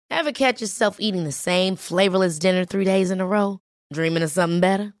Ever catch yourself eating the same flavorless dinner 3 days in a row? Dreaming of something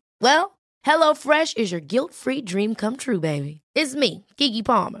better? Well, HelloFresh is your guilt-free dream come true, baby. It's me, Keke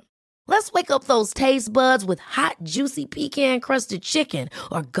Palmer. Let's wake up those taste buds with hot, juicy pecan-crusted chicken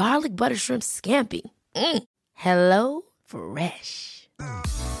or garlic butter shrimp scampi. Hello Fresh.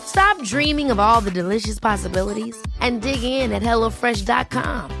 Stop dreaming of all the delicious possibilities and dig in at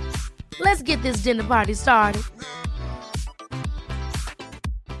HelloFresh.com. Let's get this dinner party started.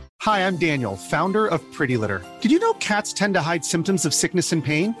 Hi, I'm Daniel, founder of Pretty Litter. Did you know cats tend to hide symptoms of sickness and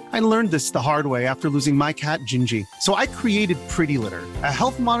pain? I learned this the hard way after losing my cat, Gingy. So I created Pretty Litter, a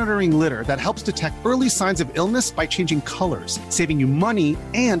health monitoring litter that helps detect early signs of illness by changing colors, saving you money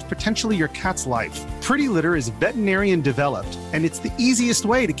and potentially your cat's life. Pretty Litter is veterinarian developed, and it's the easiest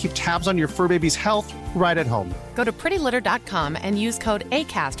way to keep tabs on your fur baby's health right at home. Go to prettylitter.com and use code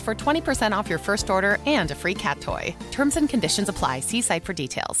ACAST for 20% off your first order and a free cat toy. Terms and conditions apply. See site for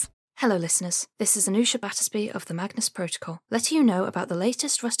details. Hello listeners, this is Anusha Battersby of the Magnus Protocol, letting you know about the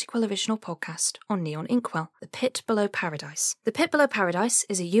latest Rusty Quill original podcast on Neon Inkwell, The Pit Below Paradise. The Pit Below Paradise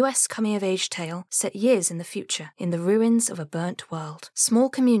is a US coming-of-age tale set years in the future, in the ruins of a burnt world. Small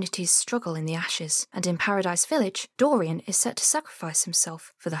communities struggle in the ashes, and in Paradise Village, Dorian is set to sacrifice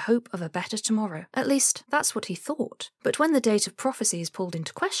himself for the hope of a better tomorrow. At least, that's what he thought. But when the date of prophecy is pulled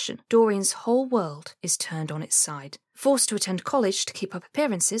into question, Dorian's whole world is turned on its side. Forced to attend college to keep up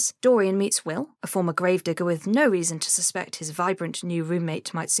appearances, Dorian meets Will, a former gravedigger with no reason to suspect his vibrant new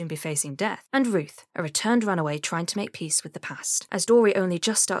roommate might soon be facing death, and Ruth, a returned runaway trying to make peace with the past. As Dory only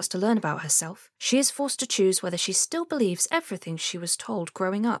just starts to learn about herself, she is forced to choose whether she still believes everything she was told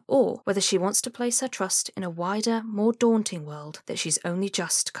growing up, or whether she wants to place her trust in a wider, more daunting world that she's only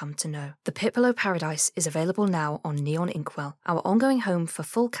just come to know. The Pit Below Paradise is available now on Neon Inkwell, our ongoing home for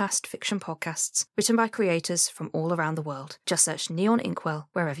full-cast fiction podcasts written by creators from all around the world. Just search Neon Inkwell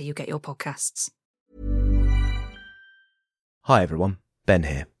wherever you get your podcasts. Hi everyone, Ben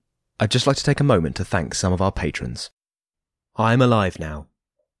here. I'd just like to take a moment to thank some of our patrons. I'm Alive Now,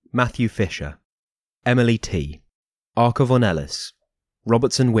 Matthew Fisher, Emily T, Arca Von Ellis,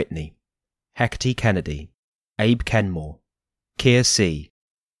 Robertson Whitney, Hecate Kennedy, Abe Kenmore, Keir C,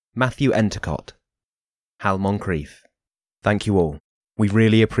 Matthew Entercott, Hal Moncrief. Thank you all. We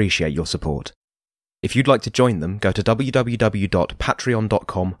really appreciate your support. If you'd like to join them, go to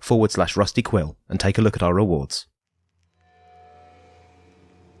www.patreon.com/rustyquill and take a look at our rewards.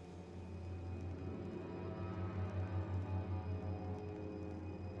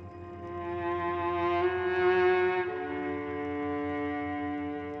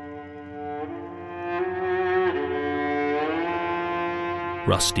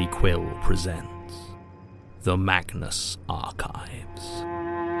 Rusty Quill presents The Magnus Archives.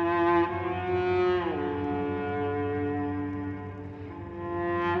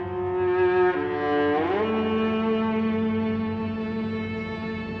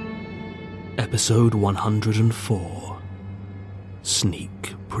 Episode 104,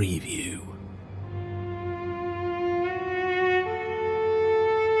 Sneak Preview.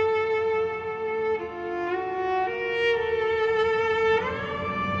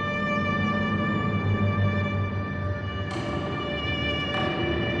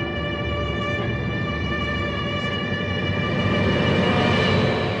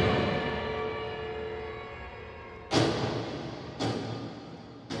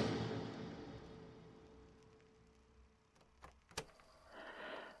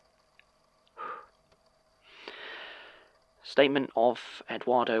 Statement of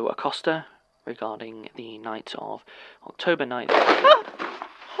Eduardo Acosta regarding the night of October 9th.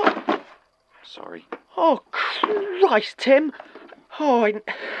 Sorry. Oh, Christ, Tim! Oh,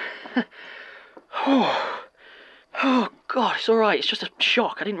 God, it's alright. It's just a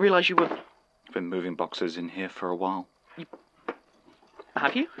shock. I didn't realise you were... I've been moving boxes in here for a while.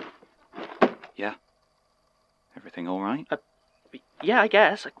 Have you? Yeah. Everything alright? Yeah, I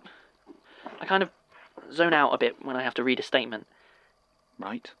guess. I kind of zone out a bit when I have to read a statement.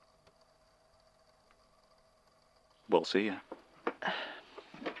 Right. We'll see ya.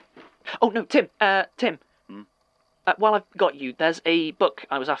 Oh, no, Tim. Tim. Hmm? While I've got you, there's a book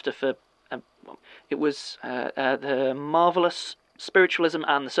I was after for... it was The Marvellous Spiritualism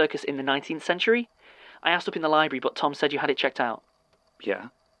and the Circus in the 19th Century. I asked up in the library, but Tom said you had it checked out. Yeah?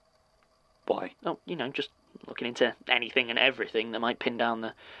 Why? Oh, just looking into anything and everything that might pin down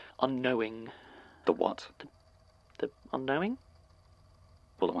the unknowing. The what? The unknowing?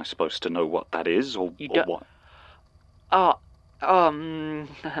 Well, am I supposed to know what that is, or what? I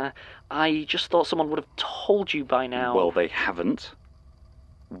just thought someone would have told you by now. Well, they haven't.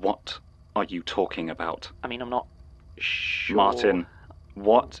 What are you talking about? I mean, I'm not sure. Martin,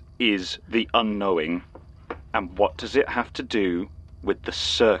 What is the unknowing, and what does it have to do with the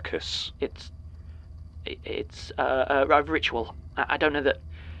circus? It's a ritual. I don't know that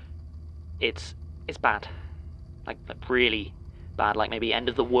it's bad, like really bad, like maybe end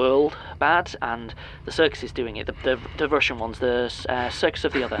of the world bad, and the circus is doing it. The Russian ones, the Circus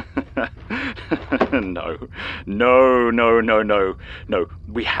of the Other. No.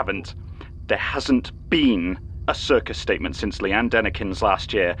 We haven't. There hasn't been a circus statement since Leanne Denikin's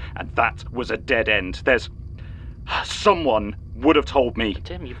last year, and that was a dead end. Someone would have told me.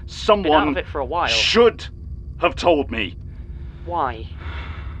 Tim, you've Someone been out of it for a while. Should have told me. Why?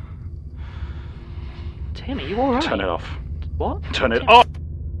 Tim, are you alright? Turn it off. What? Turn it Tim? off!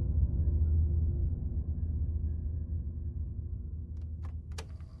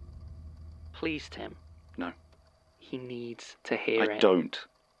 Please, Tim. No. He needs to hear it. I don't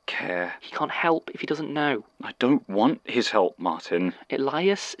care. He can't help if he doesn't know. I don't want his help, Martin.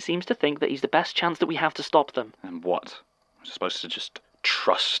 Elias seems to think that he's the best chance that we have to stop them. And what? I'm supposed to just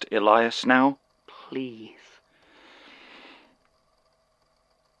trust Elias now? Please.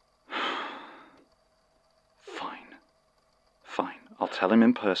 Fine. I'll tell him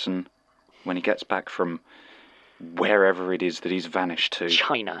in person when he gets back from wherever it is that he's vanished to.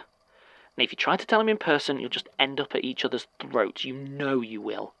 China. And if you try to tell him in person, you'll just end up at each other's throats. You know you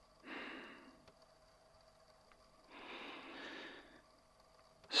will.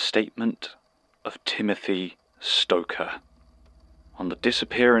 Statement of Timothy Stoker on the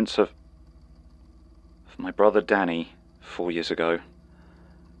disappearance of my brother Danny 4 years ago.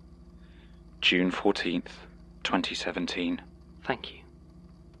 June 14th, 2017. Thank you.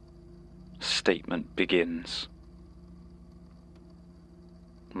 Statement begins.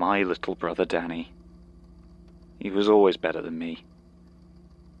 My little brother Danny. He was always better than me.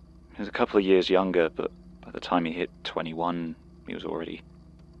 He was a couple of years younger, but by the time he hit 21, he was already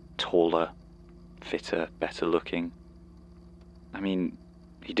taller, fitter, better looking. I mean,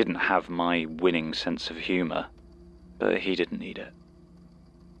 he didn't have my winning sense of humour, but he didn't need it.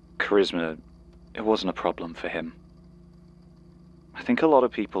 Charisma, it wasn't a problem for him. I think a lot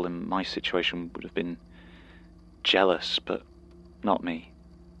of people in my situation would have been jealous, but not me.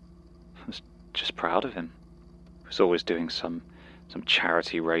 I was just proud of him. He was always doing some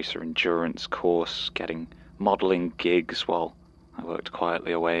charity race or endurance course, getting modelling gigs while I worked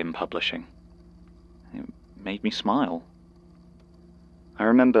quietly away in publishing. It made me smile. I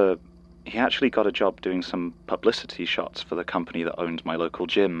remember he actually got a job doing some publicity shots for the company that owned my local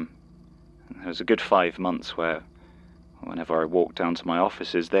gym. There was a good 5 months where, whenever I walked down to my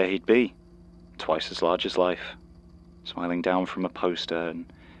offices, there he'd be, twice as large as life, smiling down from a poster and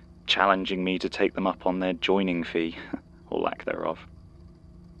challenging me to take them up on their joining fee, or lack thereof.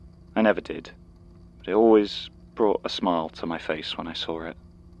 I never did, but it always brought a smile to my face when I saw it.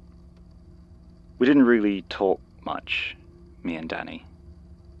 We didn't really talk much, me and Danny.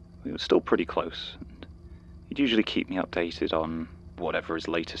 We were still pretty close, and he'd usually keep me updated on whatever his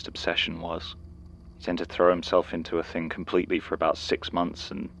latest obsession was. He'd tend to throw himself into a thing completely for about 6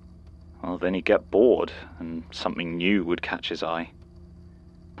 months, and, well, then he'd get bored, and something new would catch his eye.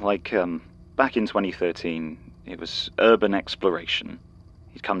 Like, back in 2013, it was urban exploration.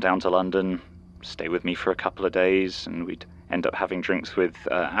 He'd come down to London, stay with me for a couple of days, and we'd end up having drinks with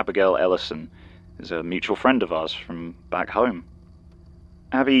Abigail Ellison, who's a mutual friend of ours from back home.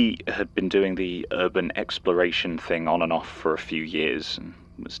 Abby had been doing the urban exploration thing on and off for a few years, and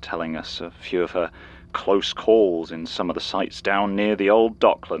was telling us a few of her close calls in some of the sites down near the old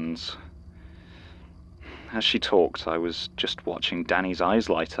Docklands. As she talked, I was just watching Danny's eyes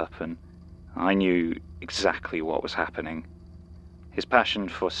light up, and I knew exactly what was happening. His passion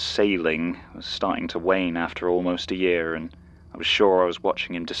for sailing was starting to wane after almost a year, and I was sure I was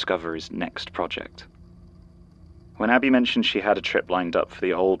watching him discover his next project. When Abby mentioned she had a trip lined up for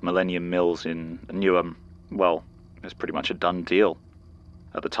the old Millennium Mills in Newham, well, it was pretty much a done deal.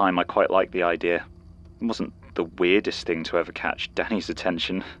 At the time, I quite liked the idea. It wasn't the weirdest thing to ever catch Danny's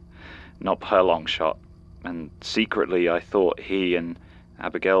attention, not by a long shot, and secretly I thought he and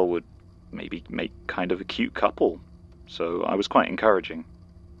Abigail would maybe make kind of a cute couple, so I was quite encouraging.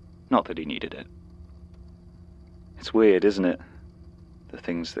 Not that he needed it. It's weird, isn't it? The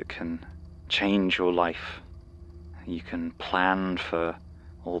things that can change your life. You can plan for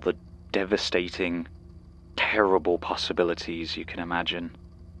all the devastating, terrible possibilities you can imagine.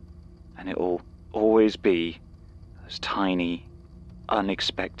 And it will always be those tiny,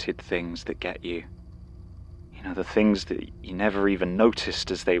 unexpected things that get you. You know, the things that you never even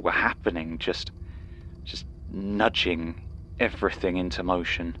noticed as they were happening, just nudging everything into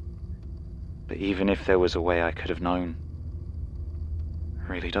motion. But even if there was a way I could have known,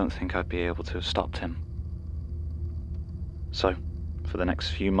 I really don't think I'd be able to have stopped him. So, for the next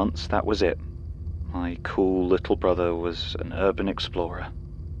few months, that was it. My cool little brother was an urban explorer.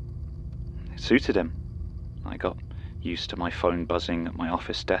 It suited him. I got used to my phone buzzing at my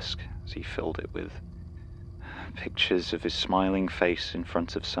office desk as he filled it with pictures of his smiling face in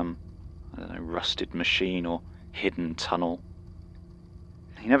front of some, rusted machine or hidden tunnel.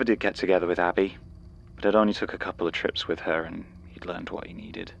 He never did get together with Abby, but it only took a couple of trips with her and he'd learned what he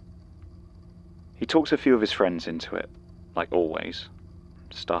needed. He talked a few of his friends into it, like always.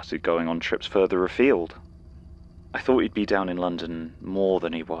 Started going on trips further afield. I thought he'd be down in London more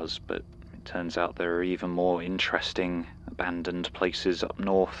than he was, but it turns out there are even more interesting, abandoned places up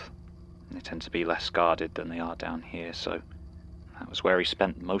north. They tend to be less guarded than they are down here, so that was where he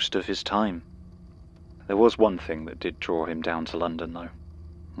spent most of his time. There was one thing that did draw him down to London, though.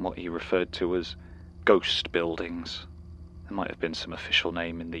 What he referred to as ghost buildings. There might have been some official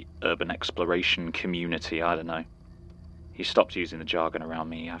name in the urban exploration community, I don't know. He stopped using the jargon around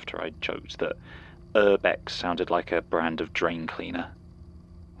me after I joked that Urbex sounded like a brand of drain cleaner.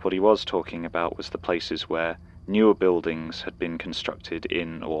 What he was talking about was the places where newer buildings had been constructed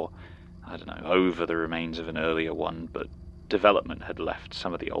in or, over the remains of an earlier one, but development had left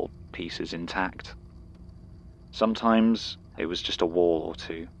some of the old pieces intact. Sometimes it was just a wall or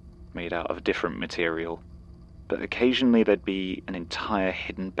two, made out of a different material, but occasionally there'd be an entire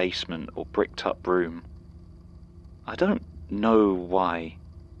hidden basement or bricked-up room. I don't know why,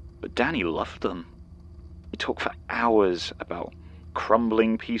 but Danny loved them. He talked for hours about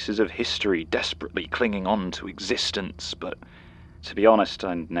crumbling pieces of history desperately clinging on to existence, but to be honest,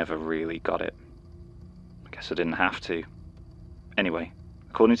 I never really got it. I guess I didn't have to. Anyway,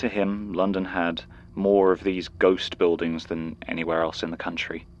 according to him, London had more of these ghost buildings than anywhere else in the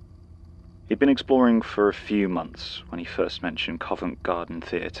country. He'd been exploring for a few months when he first mentioned Covent Garden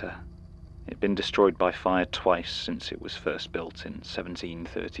Theatre. It had been destroyed by fire twice since it was first built in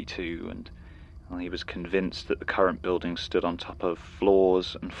 1732, and he was convinced that the current building stood on top of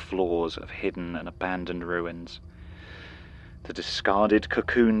floors and floors of hidden and abandoned ruins. The discarded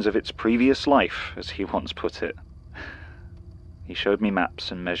cocoons of its previous life, as he once put it. He showed me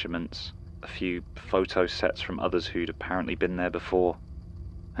maps and measurements, a few photo sets from others who'd apparently been there before.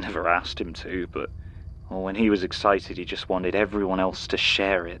 I never asked him to, but when he was excited, he just wanted everyone else to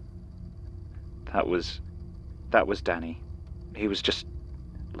share it. That was Danny. He was just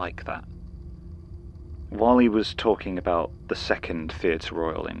like that. While he was talking about the second Theatre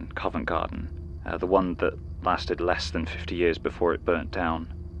Royal in Covent Garden, the one that lasted less than 50 years before it burnt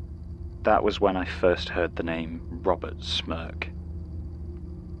down, that was when I first heard the name Robert Smirk.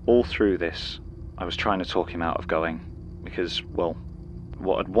 All through this, I was trying to talk him out of going, because, well,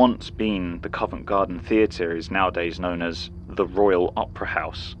 what had once been the Covent Garden Theatre is nowadays known as the Royal Opera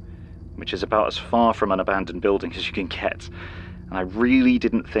House, which is about as far from an abandoned building as you can get, and I really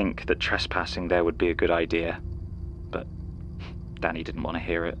didn't think that trespassing there would be a good idea. But Danny didn't want to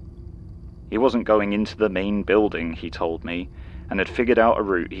hear it. He wasn't going into the main building, he told me, and had figured out a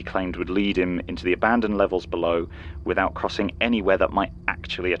route he claimed would lead him into the abandoned levels below without crossing anywhere that might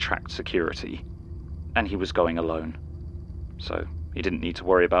actually attract security. And he was going alone. So he didn't need to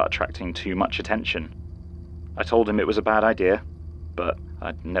worry about attracting too much attention. I told him it was a bad idea, but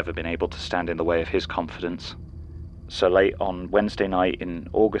I'd never been able to stand in the way of his confidence. So late on Wednesday night in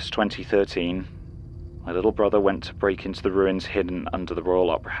August 2013, my little brother went to break into the ruins hidden under the Royal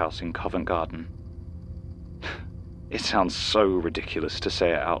Opera House in Covent Garden. It sounds so ridiculous to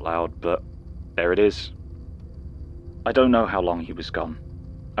say it out loud, but there it is. I don't know how long he was gone.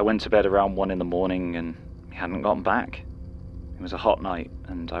 I went to bed around 1 a.m. and he hadn't gotten back. It was a hot night,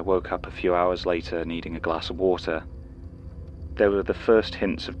 and I woke up a few hours later needing a glass of water. There were the first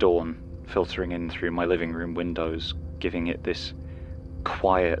hints of dawn filtering in through my living room windows, giving it this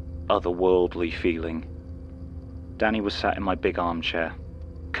quiet, otherworldly feeling. Danny was sat in my big armchair,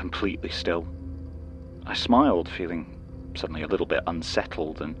 completely still. I smiled, feeling suddenly a little bit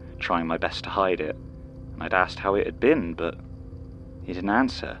unsettled and trying my best to hide it, and I'd asked how it had been, but he didn't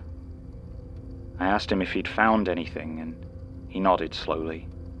answer. I asked him if he'd found anything, and he nodded slowly.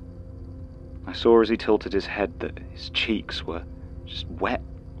 I saw as he tilted his head that his cheeks were just wet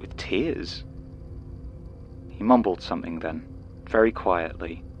with tears. He mumbled something then, very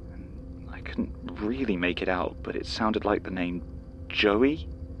quietly, and I couldn't really make it out, but it sounded like the name Joey.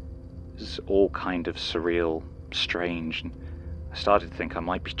 It was all kind of surreal, strange, and I started to think I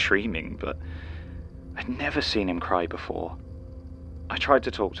might be dreaming, but I'd never seen him cry before. I tried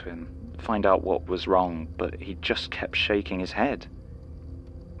to talk to him, find out what was wrong, but he just kept shaking his head.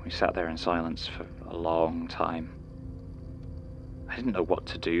 We sat there in silence for a long time. I didn't know what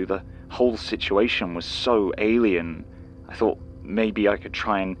to do. The whole situation was so alien. I thought maybe I could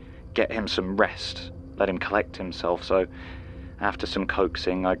try and get him some rest, let him collect himself, so after some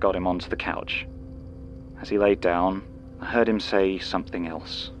coaxing, I got him onto the couch. As he laid down, I heard him say something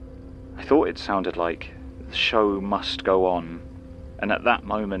else. I thought it sounded like, "The show must go on," and at that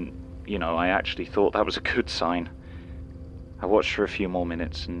moment, I actually thought that was a good sign. I watched for a few more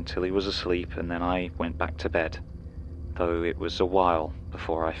minutes until he was asleep, and then I went back to bed, though it was a while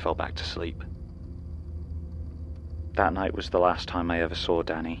before I fell back to sleep. That night was the last time I ever saw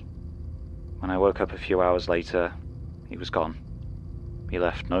Danny. When I woke up a few hours later, he was gone. He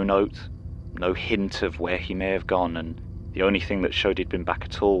left no note, no hint of where he may have gone, and the only thing that showed he'd been back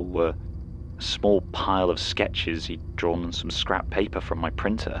at all were a small pile of sketches he'd drawn on some scrap paper from my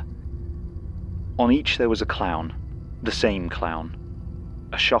printer. On each there was a clown, the same clown.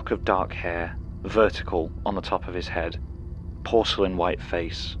 A shock of dark hair, vertical on the top of his head, porcelain white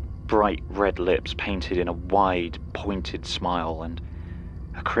face, bright red lips painted in a wide, pointed smile, and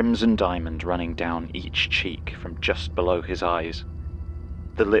a crimson diamond running down each cheek from just below his eyes.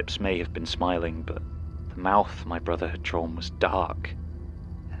 The lips may have been smiling, but the mouth my brother had drawn was dark,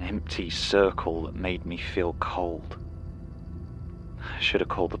 an empty circle that made me feel cold. I should have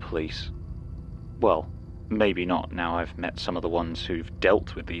called the police. Well, maybe not now I've met some of the ones who've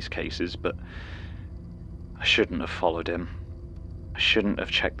dealt with these cases, but I shouldn't have followed him. I shouldn't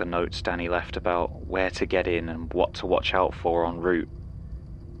have checked the notes Danny left about where to get in and what to watch out for en route.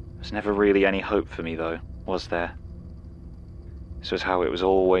 There's never really any hope for me, though, was there? This was how it was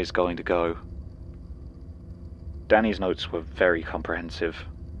always going to go. Danny's notes were very comprehensive.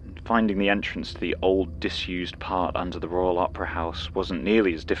 Finding the entrance to the old, disused part under the Royal Opera House wasn't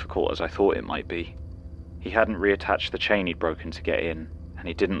nearly as difficult as I thought it might be. He hadn't reattached the chain he'd broken to get in, and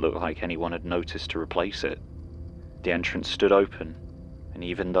it didn't look like anyone had noticed to replace it. The entrance stood open, and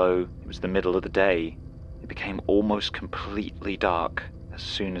even though it was the middle of the day, it became almost completely dark as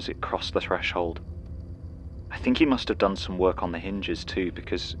soon as it crossed the threshold. I think he must have done some work on the hinges too,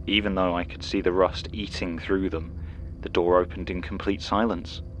 because even though I could see the rust eating through them, the door opened in complete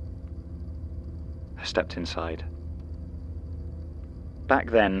silence. I stepped inside.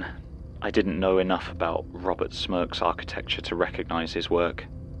 Back then, I didn't know enough about Robert Smirke's architecture to recognize his work.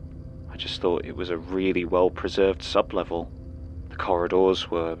 I just thought it was a really well-preserved sublevel. The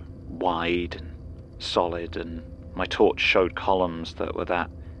corridors were wide and solid, and my torch showed columns that were that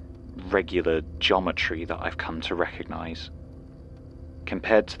regular geometry that I've come to recognize.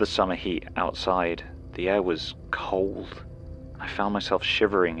 Compared to the summer heat outside, the air was cold. I found myself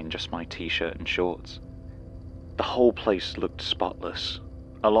shivering in just my t-shirt and shorts. The whole place looked spotless,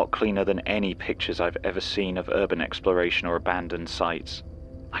 a lot cleaner than any pictures I've ever seen of urban exploration or abandoned sites.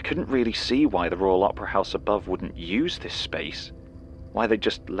 I couldn't really see why the Royal Opera House above wouldn't use this space, why they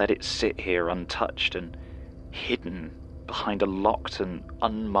just let it sit here untouched and hidden behind a locked and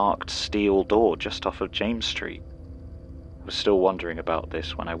unmarked steel door just off of James Street. I was still wondering about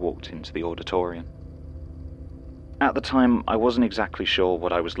this when I walked into the auditorium. At the time, I wasn't exactly sure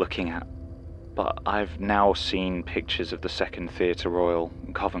what I was looking at, but I've now seen pictures of the Second Theatre Royal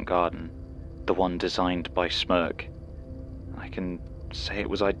in Covent Garden, the one designed by Smirke. I can say it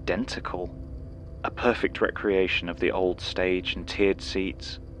was identical. A perfect recreation of the old stage and tiered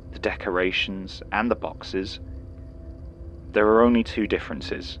seats, the decorations, and the boxes. There were only two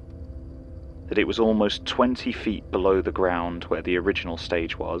differences. That it was almost 20 feet below the ground where the original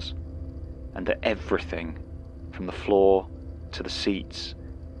stage was, and that everything, from the floor to the seats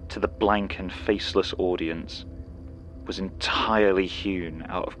to the blank and faceless audience, was entirely hewn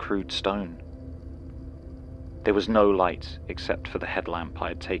out of crude stone. There was no light except for the headlamp I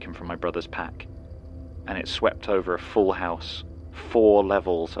had taken from my brother's pack, and it swept over a full house, 4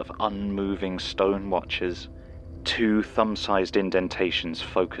 levels of unmoving stone watches, 2 thumb-sized indentations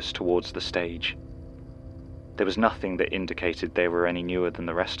focused towards the stage. There was nothing that indicated they were any newer than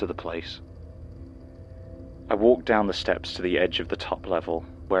the rest of the place. I walked down the steps to the edge of the top level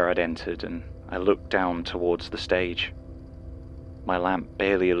where I'd entered, and I looked down towards the stage. My lamp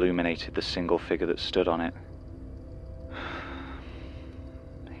barely illuminated the single figure that stood on it.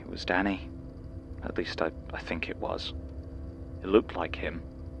 It was Danny. At least I think it was. It looked like him.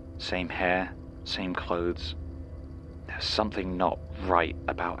 Same hair, same clothes. There was something not right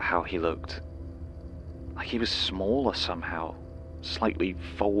about how he looked. Like he was smaller somehow, slightly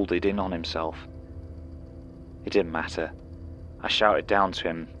folded in on himself. It didn't matter. I shouted down to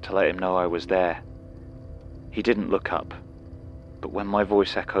him to let him know I was there. He didn't look up, but when my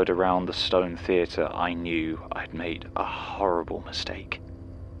voice echoed around the stone theatre, I knew I'd made a horrible mistake.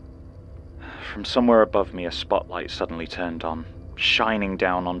 From somewhere above me, a spotlight suddenly turned on, shining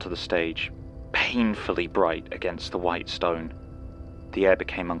down onto the stage, painfully bright against the white stone. The air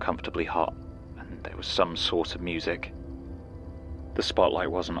became uncomfortably hot, and there was some sort of music. The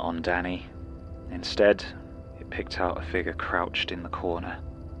spotlight wasn't on Danny. Instead, it picked out a figure crouched in the corner,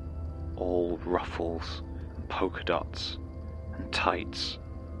 all ruffles and polka dots and tights.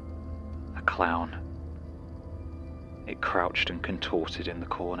 A clown. It crouched and contorted in the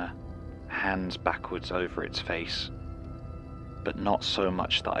corner, hands backwards over its face, but not so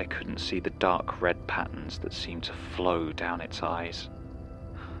much that I couldn't see the dark red patterns that seemed to flow down its eyes.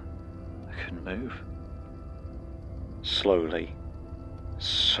 I couldn't move. Slowly,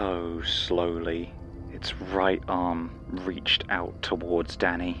 so slowly, its right arm reached out towards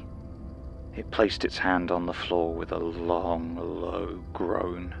Danny. It placed its hand on the floor with a long, low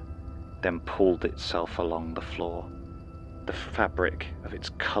groan, then pulled itself along the floor, the fabric of its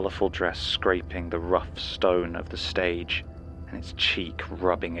colourful dress scraping the rough stone of the stage, and its cheek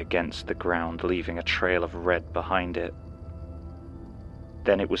rubbing against the ground, leaving a trail of red behind it.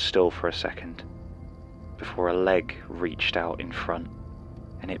 Then it was still for a second, before a leg reached out in front,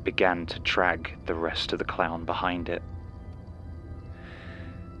 and it began to drag the rest of the clown behind it.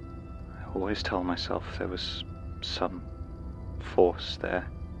 I always tell myself there was some force there,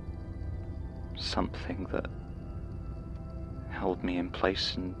 something that held me in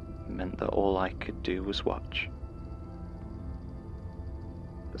place and meant that all I could do was watch.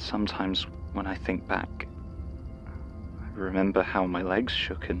 But sometimes when I think back, I remember how my legs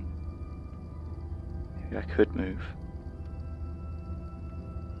shook and maybe I could move.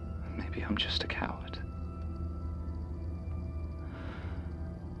 Maybe I'm just a coward.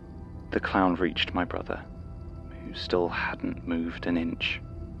 The clown reached my brother, who still hadn't moved an inch,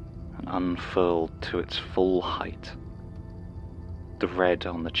 and unfurled to its full height. The red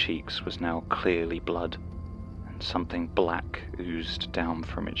on the cheeks was now clearly blood, and something black oozed down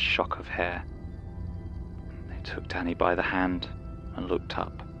from its shock of hair. They took Danny by the hand and looked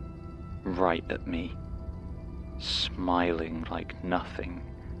up, right at me, smiling like nothing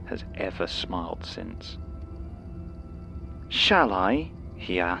has ever smiled since. "Shall I?"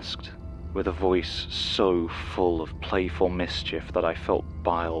 he asked, with a voice so full of playful mischief that I felt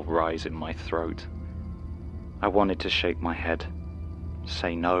bile rise in my throat. I wanted to shake my head,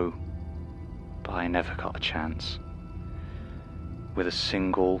 say no, but I never got a chance. With a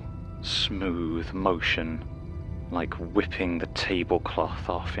single, smooth motion, like whipping the tablecloth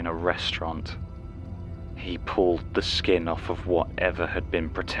off in a restaurant, he pulled the skin off of whatever had been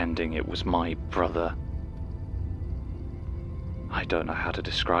pretending it was my brother. I don't know how to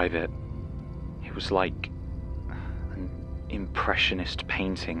describe it. It was like an impressionist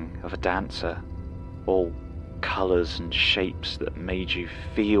painting of a dancer, all colours and shapes that made you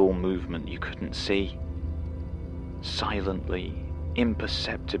feel movement you couldn't see, silently,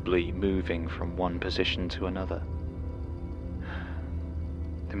 imperceptibly moving from one position to another.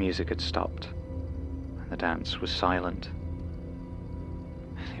 The music had stopped, and the dance was silent.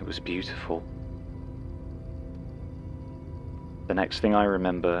 It was beautiful. The next thing I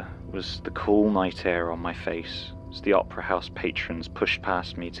remember was the cool night air on my face as the Opera House patrons pushed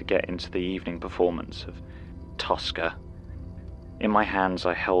past me to get into the evening performance of Tosca. In my hands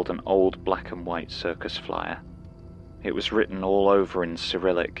I held an old black and white circus flyer. It was written all over in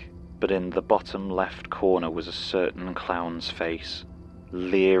Cyrillic, but in the bottom left corner was a certain clown's face,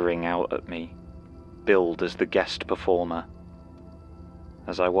 leering out at me, billed as the guest performer.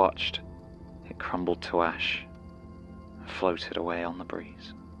 As I watched, it crumbled to ash, floated away on the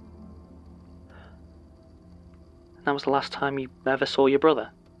breeze. That was the last time you ever saw your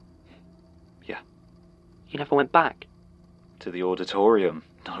brother? Yeah. You never went back? To the auditorium?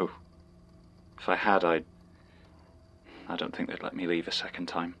 No. If I had, I don't think they'd let me leave a second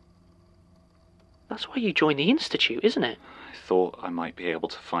time. That's why you joined the Institute, isn't it? I thought I might be able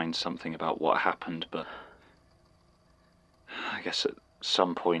to find something about what happened, but I guess at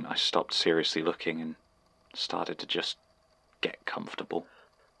some point I stopped seriously looking and started to just get comfortable.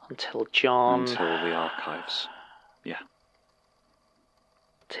 Until John... Until the archives. Yeah.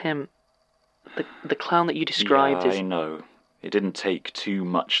 Tim, the clown that you described is... I know. It didn't take too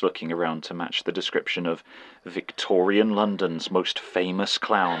much looking around to match the description of Victorian London's most famous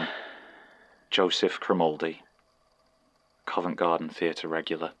clown, Joseph Cromaldi, Covent Garden Theatre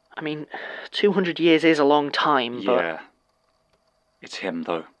regular. I mean, 200 years is a long time, but... Yeah. It's him,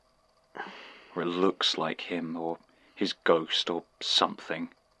 though. Or it looks like him, or his ghost, or something.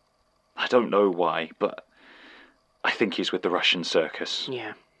 I don't know why, but I think he's with the Russian circus.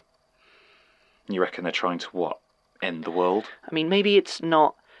 Yeah. You reckon they're trying to, what, end the world? I mean, maybe it's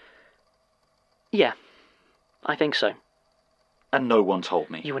not... Yeah, I think so. and no one told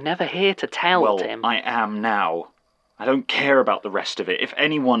me. You were never here to tell, Tim. I am now. I don't care about the rest of it. If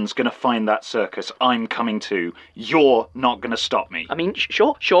anyone's going to find that circus, I'm coming too. You're not going to stop me. I mean,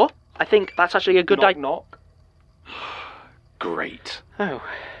 sure. I think that's actually a good idea. Knock. Great. Oh.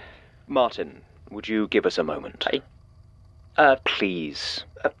 Martin, would you give us a moment? Please.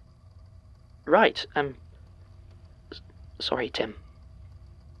 Right. Sorry, Tim.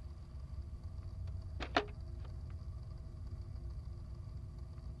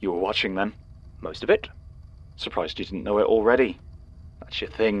 You were watching then? Most of it. Surprised you didn't know it already. That's your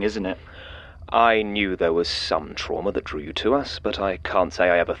thing, isn't it? I knew there was some trauma that drew you to us, but I can't say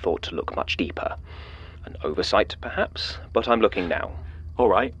I ever thought to look much deeper. An oversight, perhaps, but I'm looking now. All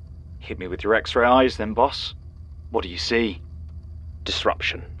right. Hit me with your X-ray eyes then, boss. What do you see?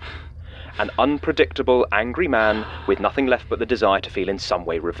 Disruption. An unpredictable, angry man with nothing left but the desire to feel in some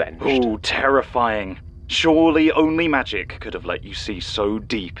way revenged. Oh, terrifying. Surely only magic could have let you see so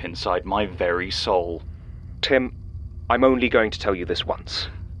deep inside my very soul. Tim, I'm only going to tell you this once.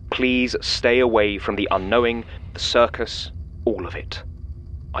 Please stay away from the unknowing, the circus, all of it.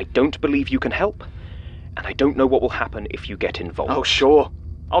 I don't believe you can help, and I don't know what will happen if you get involved. Oh, sure.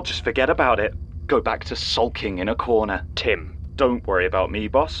 I'll just forget about it. Go back to sulking in a corner. Tim. Don't worry about me,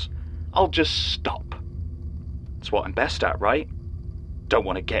 boss. I'll just stop. It's what I'm best at, right? Don't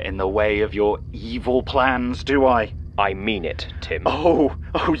want to get in the way of your evil plans, do I? I mean it, Tim. Oh,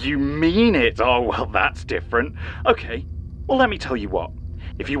 you mean it? Oh, well, that's different. Okay, well, let me tell you what.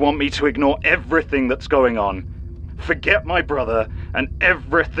 If you want me to ignore everything that's going on, forget my brother and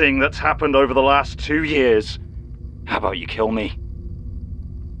everything that's happened over the last 2 years, how about you kill me?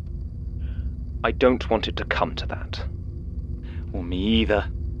 I don't want it to come to that. Well, me either.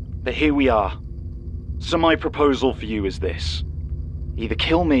 But here we are. So my proposal for you is this. Either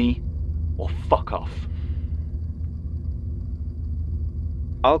kill me, or fuck off.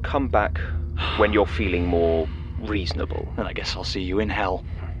 I'll come back when you're feeling more reasonable. Then I guess I'll see you in hell.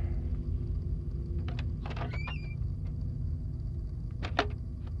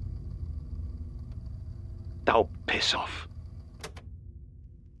 Oh, piss off.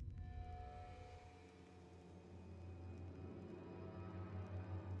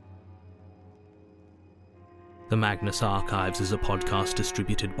 The Magnus Archives is a podcast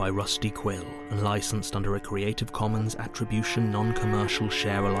distributed by Rusty Quill and licensed under a Creative Commons Attribution Non-Commercial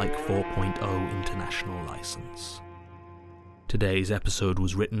Share-alike 4.0 international license. Today's episode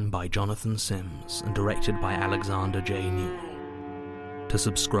was written by Jonathan Sims and directed by Alexander J. Newell. To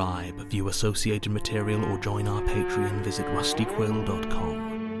subscribe, view associated material or join our Patreon, visit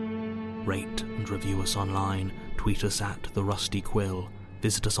rustyquill.com. Rate and review us online, tweet us at The Rusty Quill,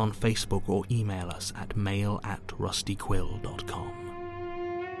 visit us on Facebook or email us at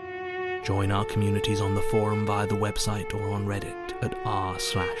mail@rustyquill.com. Join our communities on the forum via the website or on Reddit at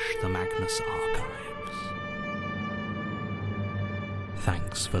r/The Magnus Archives.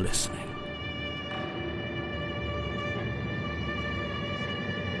 Thanks for listening.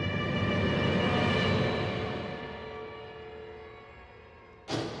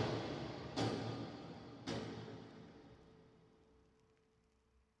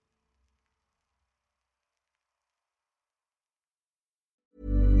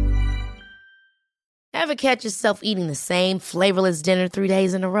 Ever catch yourself eating the same flavorless dinner 3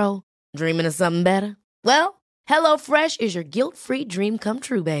 days in a row? Dreaming of something better? Well, HelloFresh is your guilt-free dream come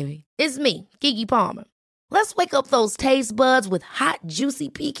true, baby. It's me, Keke Palmer. Let's wake up those taste buds with hot, juicy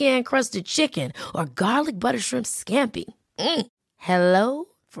pecan-crusted chicken or garlic butter shrimp scampi. Hello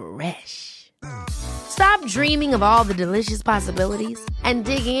Fresh. Stop dreaming of all the delicious possibilities and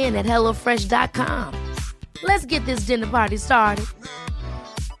dig in at HelloFresh.com. Let's get this dinner party started.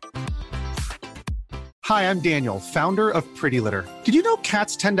 Hi, I'm Daniel, founder of Pretty Litter. Did you know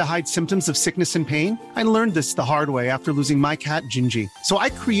cats tend to hide symptoms of sickness and pain? I learned this the hard way after losing my cat, Gingy. So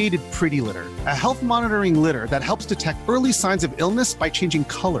I created Pretty Litter, a health monitoring litter that helps detect early signs of illness by changing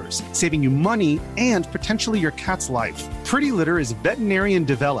colors, saving you money and potentially your cat's life. Pretty Litter is veterinarian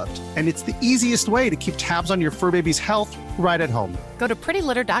developed, and it's the easiest way to keep tabs on your fur baby's health right at home. Go to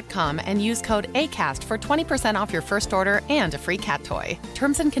prettylitter.com and use code ACAST for 20% off your first order and a free cat toy.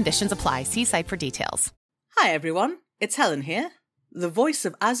 Terms and conditions apply. See site for details. Hi everyone, it's Helen here, the voice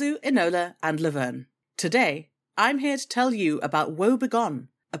of Azu, Enola and Laverne. Today, I'm here to tell you about Woe Begone,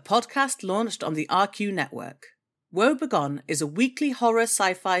 a podcast launched on the RQ network. Woe Begone is a weekly horror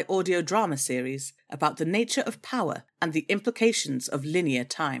sci-fi audio drama series about the nature of power and the implications of linear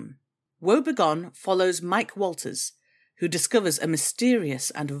time. Woe Begone follows Mike Walters, who discovers a mysterious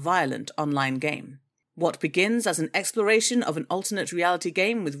and violent online game. What begins as an exploration of an alternate reality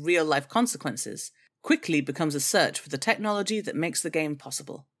game with real-life consequences quickly becomes a search for the technology that makes the game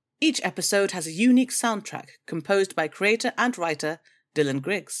possible. Each episode has a unique soundtrack composed by creator and writer Dylan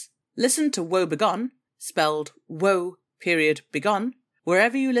Griggs. Listen to Woe Begone, spelled woe.begone,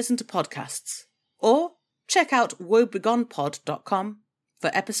 wherever you listen to podcasts. Or check out woebegonepod.com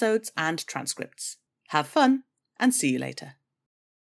for episodes and transcripts. Have fun, and see you later.